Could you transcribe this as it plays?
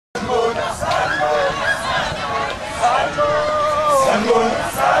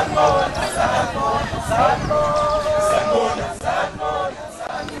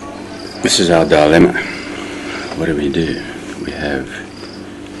This is our dilemma. What do? We have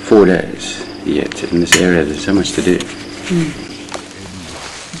 4 days yet in this area. There's so much to do.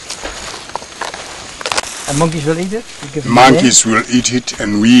 And monkeys will eat it? Monkeys will eat it,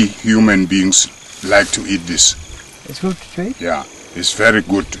 and we human beings like to eat this. It's good to eat? Yeah, it's very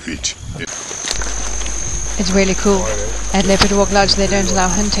good to eat. It's really cool. At Leopard Walk Lodge they don't allow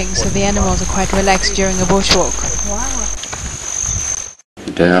hunting, so the animals are quite relaxed during a bushwalk. Wow.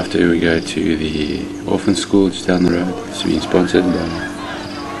 The day after we go to the orphan school just down the road. It's being sponsored by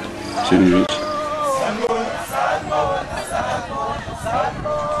Suni Ridge.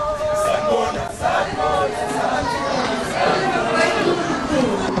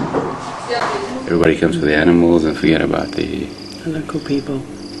 Everybody comes for the animals and forget about the local people.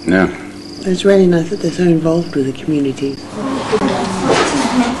 No. It's really nice that they're so involved with the community.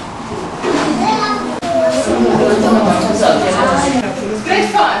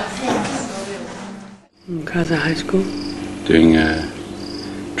 Kaza High School. Doing a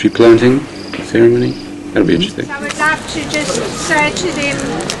tree planting ceremony. That'll be interesting. I would like to just say to them,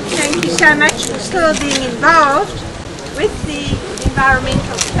 thank you so much for still being involved with the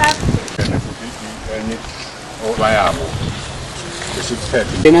environmental stuff.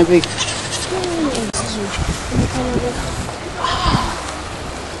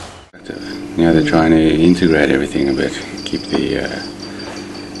 You know, they're trying to integrate everything a bit, keep the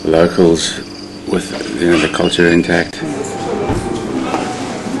locals with the culture intact.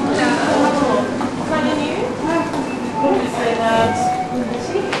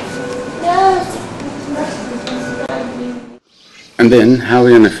 And then, how are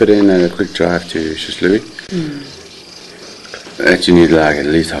we going to fit in a quick drive to Hluhluwe? That you need like at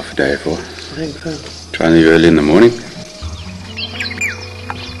least half a day for. I think so. Try and leave early in the morning.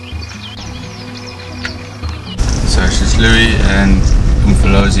 So Hluhluwe and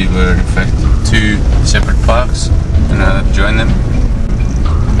Imfolozi were in fact 2 separate parks, and I've joined them.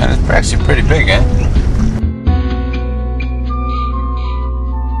 And it's actually pretty big, eh?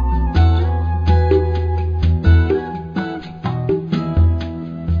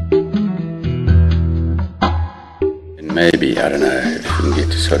 Maybe, I don't know, if we can get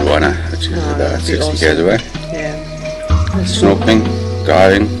to Sodwana, which is about 60 k's away. Yeah. Snorkeling,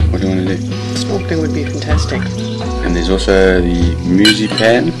 diving, what do you want to do? Snorkeling would be fantastic. And there's also the Musi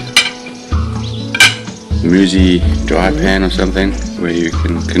pan, Musi dry pan or something, where you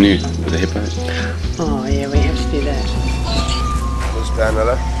can canoe with the hippos. Oh yeah, we have to do that.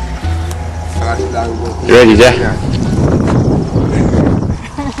 You ready, Jack? Yeah.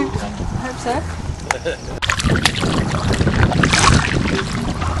 I hope so.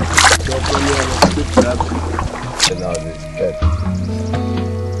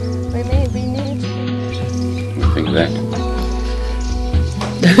 We need. What do you think of that?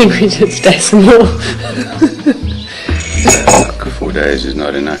 I think we should stay some more. 4 days is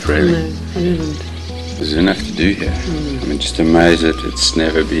not enough, really. No, it isn't. There's enough to do here. I mean, just amazed that it's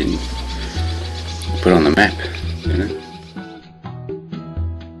never been put on the map, you know?